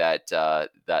think that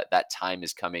that time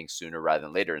is coming sooner rather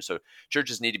than later. And so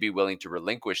churches need to be willing to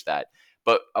relinquish that.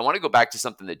 But I want to go back to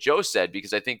something that Joe said,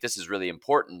 because I think this is really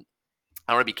important.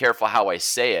 I want to be careful how I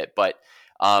say it, but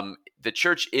the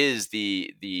church is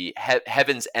the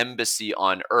heaven's embassy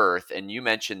on earth. And you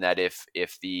mentioned that if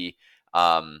the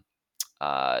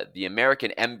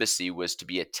American embassy was to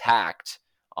be attacked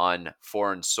on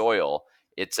foreign soil,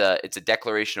 it's a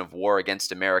declaration of war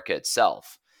against America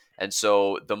itself. And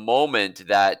so the moment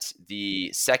that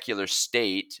the secular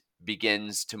state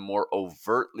begins to more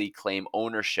overtly claim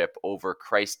ownership over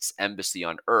Christ's embassy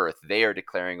on earth, they are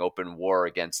declaring open war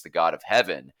against the God of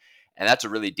heaven. And that's a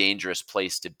really dangerous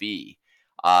place to be.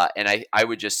 And I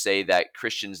would just say that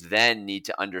Christians then need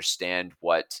to understand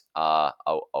what a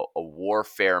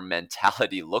warfare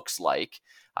mentality looks like.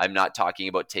 I'm not talking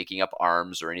about taking up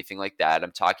arms or anything like that.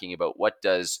 I'm talking about what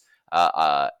does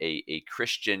a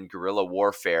Christian guerrilla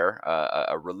warfare,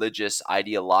 a religious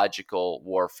ideological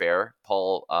warfare.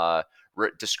 Paul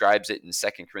describes it in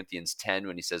 2 Corinthians 10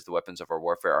 when he says the weapons of our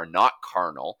warfare are not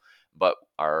carnal, but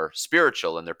are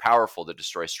spiritual, and they're powerful to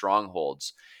destroy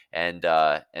strongholds. And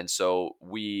so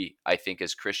I think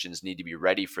as Christians need to be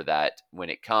ready for that when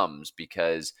it comes,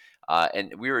 because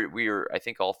and we were I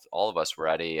think all of us were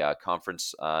at a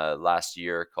conference last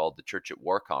year called the Church at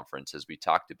War Conference, as we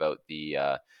talked about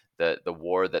the the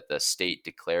war that the state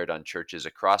declared on churches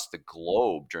across the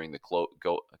globe during the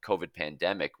COVID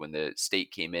pandemic, when the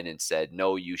state came in and said,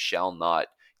 no, you shall not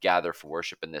gather for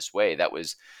worship in this way. That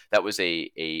was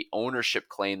a ownership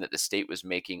claim that the state was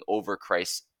making over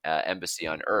Christ's embassy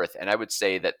on earth. And I would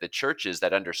say that the churches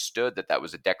that understood that that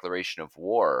was a declaration of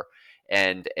war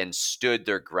and stood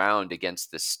their ground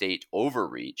against the state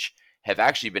overreach have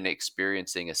actually been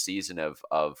experiencing a season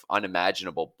of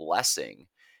unimaginable blessing.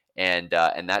 And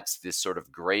that's this sort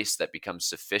of grace that becomes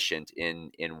sufficient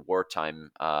in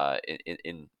wartime,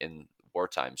 in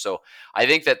wartime. So I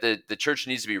think that the church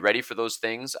needs to be ready for those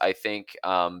things. I think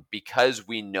because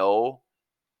we know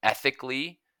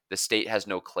ethically the state has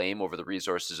no claim over the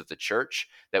resources of the church,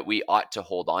 that we ought to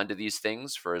hold on to these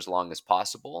things for as long as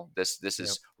possible. This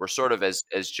is, we're sort of, as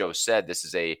Joe said, this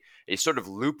is a sort of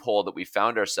loophole that we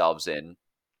found ourselves in,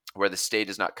 where the state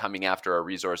is not coming after our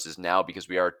resources now because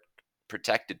we are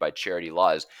protected by charity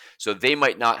laws. So they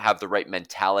might not have the right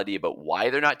mentality about why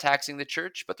they're not taxing the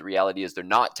church, but the reality is they're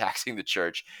not taxing the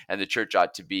church, and the church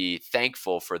ought to be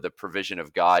thankful for the provision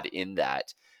of God in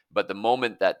that. But the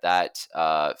moment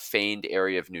that feigned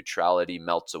area of neutrality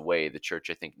melts away, the church,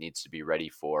 I think, needs to be ready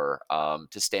for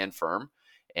to stand firm.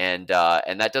 And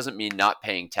that doesn't mean not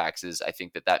paying taxes. I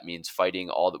think that means fighting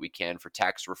all that we can for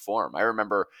tax reform. I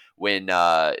remember when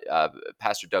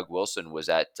Pastor Doug Wilson was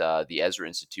at the Ezra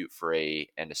Institute for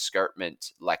an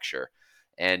escarpment lecture.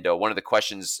 And one of the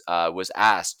questions was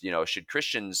asked, should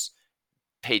Christians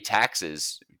pay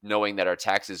taxes, knowing that our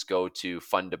taxes go to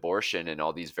fund abortion and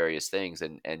all these various things?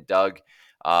 And Doug,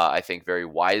 I think, very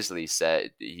wisely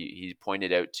said, he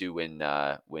pointed out to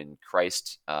when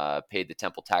Christ paid the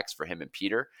temple tax for him and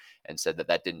Peter, and said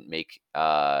that didn't make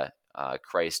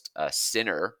Christ a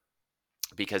sinner,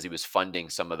 because he was funding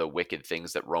some of the wicked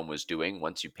things that Rome was doing.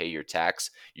 Once you pay your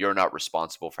tax, you're not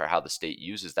responsible for how the state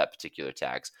uses that particular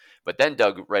tax. But then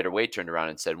Doug right away turned around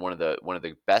and said one of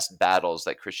the best battles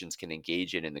that Christians can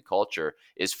engage in the culture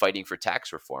is fighting for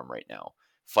tax reform right now.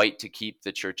 Fight to keep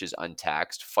the churches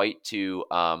untaxed. Fight to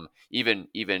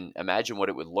even imagine what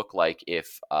it would look like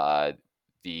if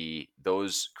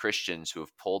those Christians who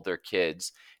have pulled their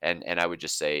kids, and I would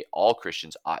just say all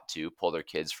Christians ought to pull their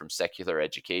kids from secular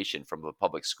education, from the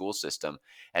public school system,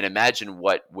 and imagine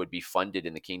what would be funded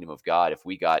in the kingdom of God if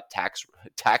we got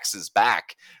taxes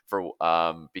back for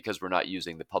because we're not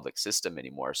using the public system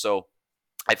anymore. So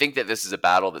I think that this is a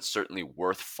battle that's certainly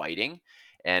worth fighting,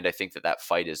 and I think that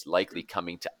fight is likely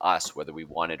coming to us, whether we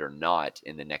want it or not,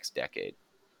 in the next decade.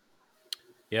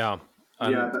 Yeah,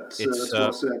 that's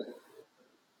well said.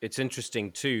 It's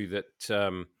interesting too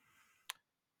that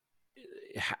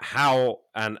how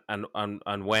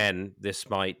and when this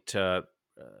might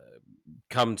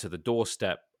come to the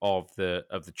doorstep of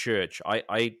the church.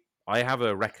 I have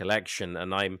a recollection,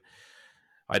 and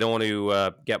I don't want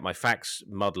to get my facts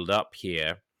muddled up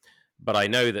here, but I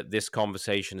know that this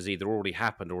conversation has either already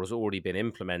happened or has already been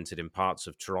implemented in parts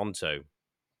of Toronto.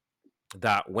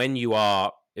 That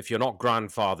if you're not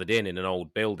grandfathered in an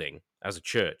old building as a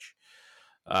church,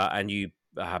 and you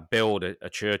build a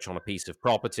church on a piece of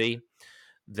property,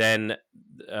 then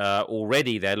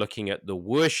already they're looking at the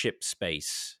worship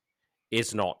space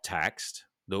is not taxed.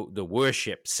 The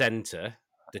worship center,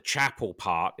 the chapel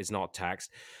part, is not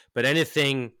taxed. But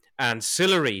anything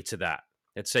ancillary to that,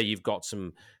 let's say you've got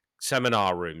some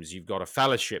seminar rooms, you've got a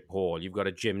fellowship hall, you've got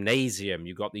a gymnasium,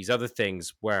 you've got these other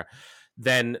things where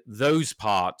then those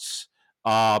parts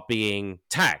are being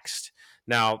taxed.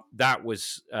 Now, that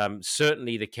was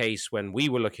certainly the case when we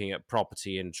were looking at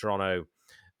property in Toronto.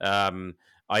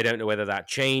 I don't know whether that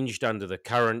changed under the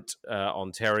current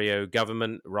Ontario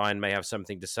government. Ryan may have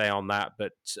something to say on that,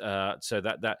 but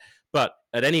but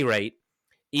at any rate,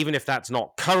 even if that's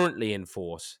not currently in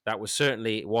force,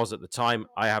 it was at the time.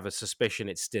 I have a suspicion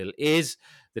it still is,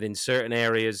 that in certain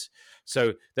areas.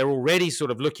 So they're already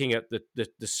sort of looking at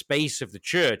the space of the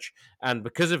church, and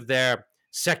because of their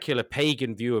secular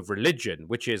pagan view of religion,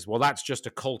 which is, well, that's just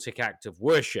a cultic act of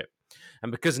worship. And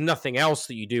because nothing else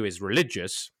that you do is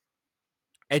religious,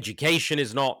 education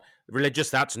is not religious,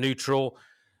 that's neutral,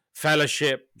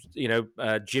 fellowship,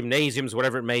 gymnasiums,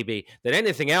 whatever it may be, then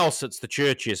anything else that's the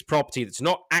church's property that's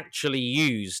not actually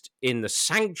used in the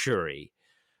sanctuary,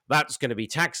 that's going to be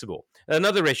taxable.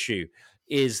 Another issue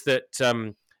is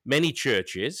that many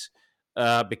churches,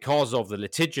 because of the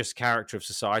litigious character of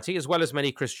society, as well as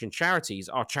many Christian charities,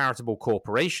 are charitable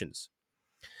corporations.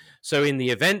 So in the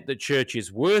event that churches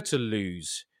were to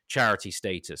lose charity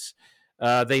status,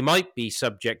 they might be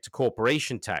subject to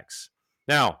corporation tax.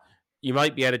 Now, you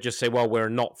might be able to just say, well, we're a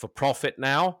not-for-profit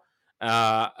now,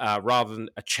 rather than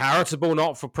a charitable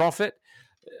not-for-profit.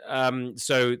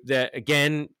 So there,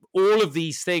 again, all of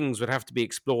these things would have to be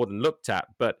explored and looked at,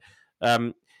 but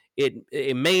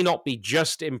it may not be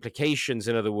just implications,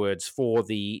 in other words, for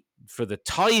the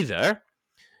tither,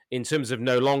 in terms of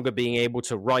no longer being able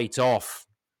to write off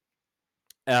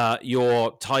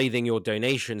your tithing, your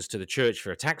donations to the church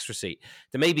for a tax receipt.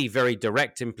 There may be very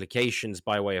direct implications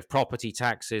by way of property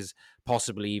taxes,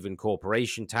 possibly even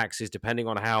corporation taxes, depending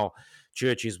on how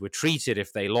churches were treated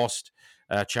if they lost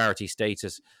charity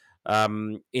status,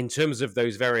 in terms of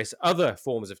those various other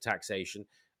forms of taxation.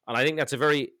 And I think that's a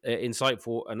very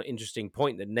insightful and interesting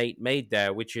point that Nate made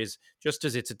there, which is, just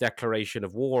as it's a declaration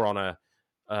of war on a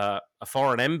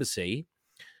foreign embassy,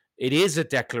 it is a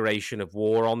declaration of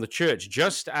war on the church,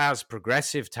 just as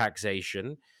progressive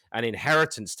taxation and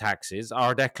inheritance taxes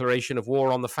are a declaration of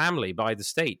war on the family by the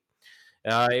state.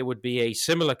 It would be a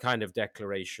similar kind of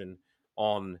declaration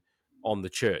on the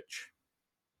church.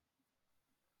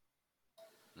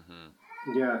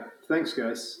 Mm-hmm. Yeah, thanks,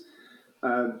 guys.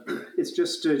 It's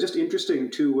just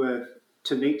interesting to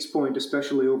Nate's point,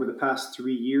 especially over the past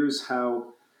 3 years,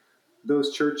 how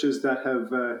those churches that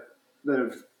have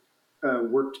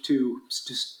worked to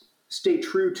stay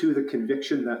true to the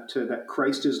conviction that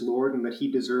Christ is Lord and that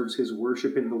He deserves His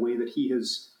worship in the way that He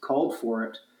has called for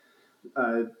it.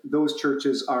 Those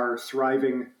churches are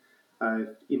thriving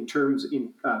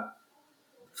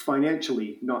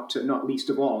financially, not least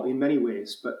of all, in many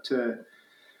ways. But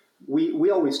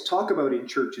we always talk about in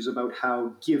churches about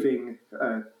how giving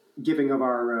of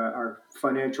our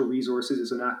financial resources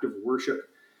is an act of worship.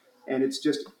 And it's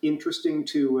just interesting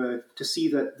to see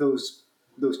that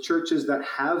those churches that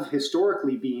have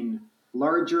historically been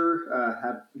larger,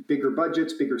 have bigger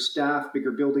budgets, bigger staff,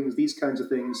 bigger buildings, these kinds of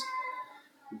things,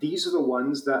 these are the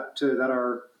ones that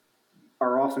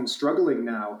are often struggling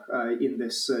now in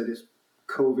this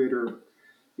COVID, or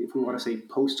if we want to say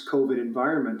post-COVID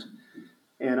environment.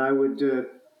 And I would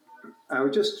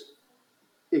just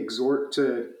exhort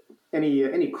to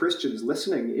any Christians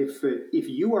listening, if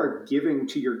you are giving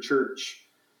to your church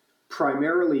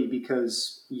primarily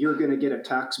because you're going to get a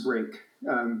tax break,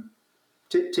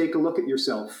 take a look at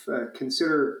yourself.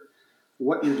 Consider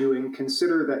what you're doing.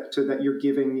 Consider that your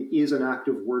giving is an act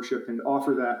of worship, and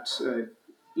offer that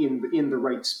in the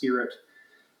right spirit,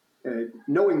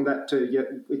 knowing that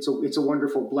it's a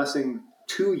wonderful blessing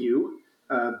to you,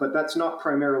 but that's not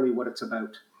primarily what it's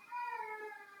about.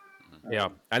 Yeah,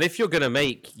 and if you're going to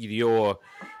make your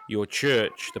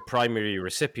church the primary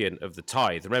recipient of the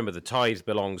tithe, remember the tithe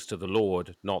belongs to the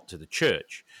Lord, not to the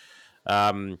church.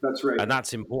 That's right, and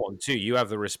that's important too. You have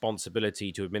the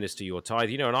responsibility to administer your tithe.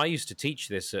 And I used to teach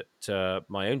this at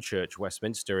my own church,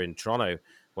 Westminster in Toronto,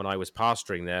 when I was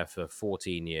pastoring there for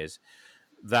 14 years.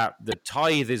 That the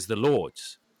tithe is the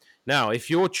Lord's. Now, if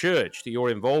your church that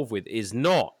you're involved with is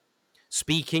not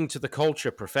speaking to the culture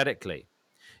prophetically,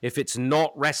 if it's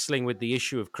not wrestling with the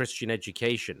issue of Christian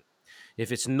education,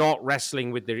 if it's not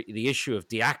wrestling with the issue of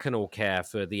diaconal care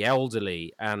for the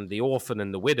elderly and the orphan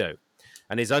and the widow,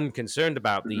 and is unconcerned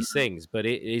about these things, but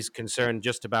it is concerned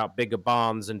just about bigger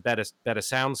barns and better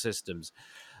sound systems,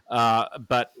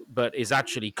 but is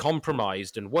actually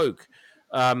compromised and woke,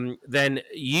 then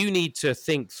you need to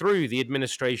think through the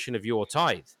administration of your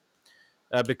tithe,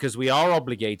 because we are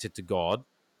obligated to God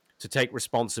to take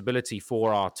responsibility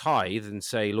for our tithe and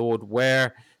say, Lord,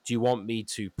 where do you want me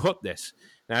to put this?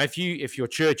 Now, if your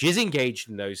church is engaged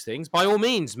in those things, by all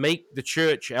means, make the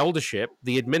church eldership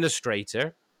the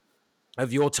administrator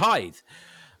of your tithe.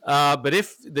 But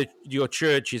if your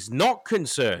church is not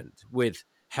concerned with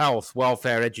health,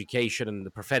 welfare, education, and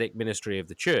the prophetic ministry of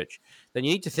the church, then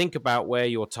you need to think about where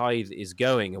your tithe is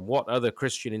going and what other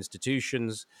Christian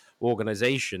institutions,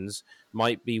 organizations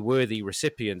might be worthy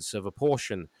recipients of a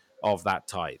portion of that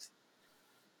tithe.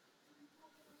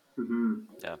 Mm-hmm.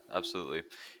 Yeah, absolutely.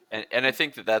 And I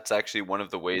think that that's actually one of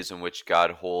the ways in which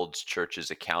God holds churches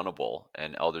accountable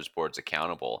and elders boards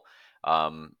accountable.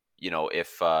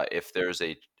 If there's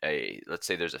a let's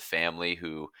say there's a family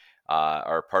who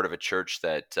are part of a church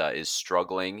that is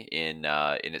struggling in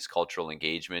its cultural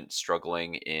engagement,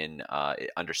 struggling in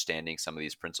understanding some of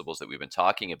these principles that we've been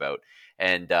talking about,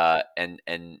 and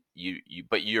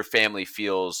but your family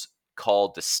feels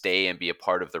called to stay and be a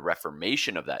part of the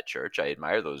reformation of that church. I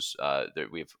admire those. I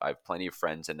have plenty of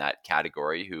friends in that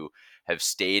category who have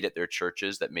stayed at their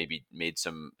churches that maybe made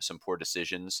some poor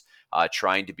decisions,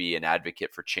 trying to be an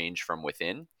advocate for change from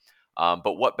within.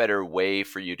 But what better way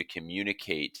for you to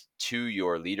communicate to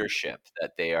your leadership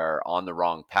that they are on the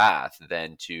wrong path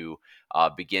than to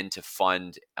begin to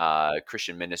fund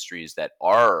Christian ministries that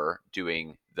are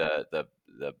doing the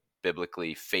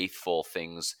biblically faithful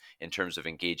things in terms of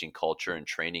engaging culture and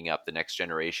training up the next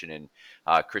generation in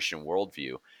Christian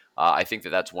worldview. I think that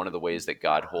that's one of the ways that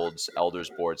God holds elders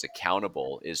boards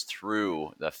accountable is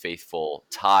through the faithful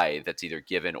tithe that's either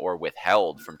given or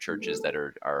withheld from churches that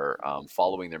are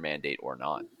following their mandate or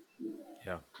not.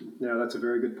 Yeah. Yeah, that's a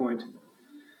very good point.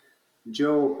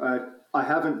 Joe, I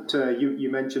haven't, you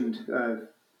mentioned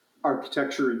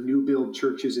architecture and new build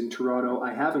churches in Toronto.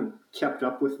 I haven't kept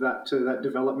up with that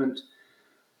development.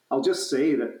 I'll just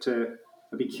say that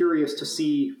I'd be curious to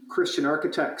see Christian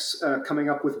architects coming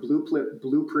up with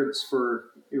blueprints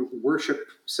for worship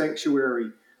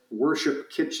sanctuary, worship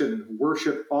kitchen,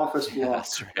 worship office block. Yeah,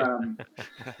 that's right.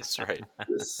 That's right.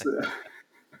 This,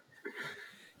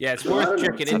 Yeah, it's worth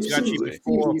checking into actually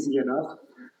before. Easy enough.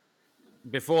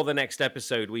 Before the next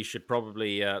episode, we should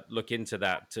probably look into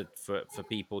that for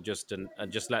people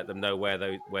and just let them know where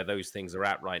those things are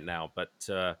at right now. But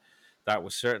that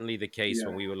was certainly the case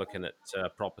when we were looking at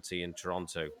property in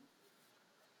Toronto.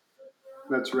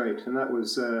 That's right, and that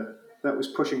was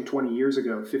pushing 20 years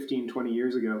ago, 15, 20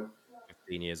 years ago.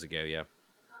 15 years ago, yeah.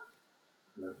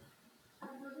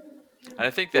 And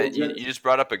I think that you just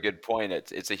brought up a good point.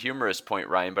 It's a humorous point,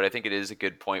 Ryan, but I think it is a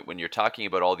good point when you're talking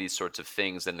about all these sorts of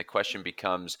things. Then the question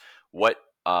becomes, what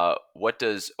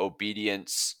does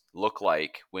obedience look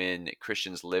like when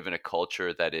Christians live in a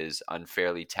culture that is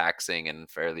unfairly taxing and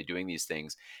unfairly doing these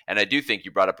things? And I do think you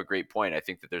brought up a great point. I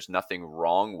think that there's nothing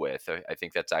wrong with. I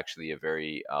think that's actually a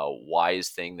very wise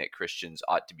thing that Christians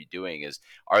ought to be doing.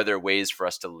 Are there ways for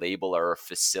us to label our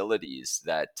facilities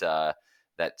that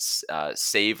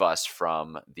save us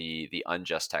from the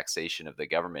unjust taxation of the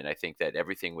government? I think that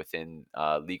everything within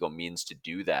legal means to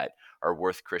do that are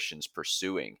worth Christians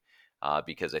pursuing,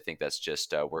 because I think that's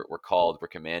just we're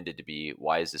commanded to be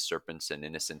wise as serpents and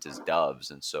innocent as doves.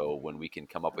 And so when we can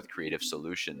come up with creative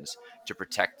solutions to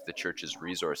protect the church's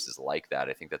resources like that,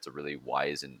 I think that's a really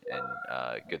wise and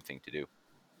good thing to do.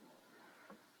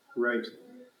 Right.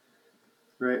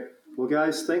 Well,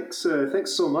 guys, thanks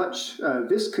so much.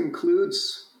 This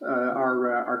concludes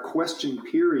our question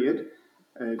period.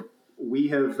 We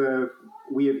have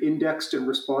indexed and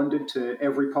responded to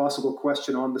every possible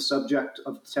question on the subject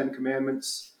of the Ten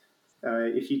Commandments.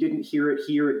 If you didn't hear it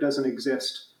here, it doesn't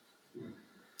exist.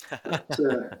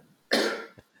 But,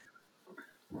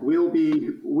 we'll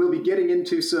be getting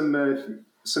into some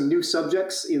new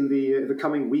subjects in the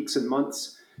coming weeks and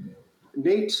months.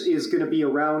 Nate is going to be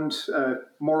around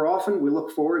more often. We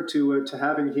look forward to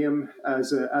having him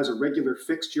as a regular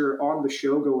fixture on the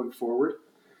show going forward.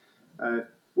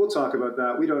 We'll talk about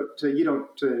that. You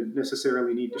don't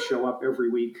necessarily need to show up every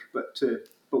week, but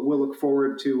we'll look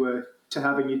forward to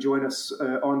having you join us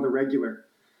on the regular.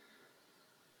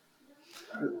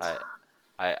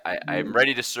 I'm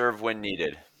ready to serve when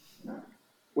needed.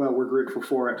 Well, we're grateful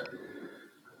for it.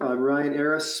 Ryan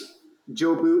Aris,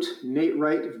 Joe Boot, Nate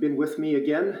Wright have been with me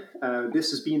again. This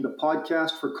has been the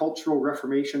podcast for Cultural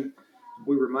Reformation.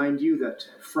 We remind you that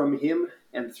from him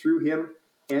and through him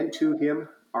and to him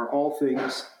are all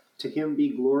things. To him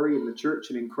be glory in the church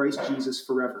and in Christ Jesus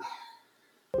forever.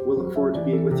 We'll look forward to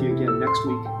being with you again next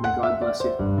week. May God bless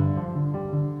you.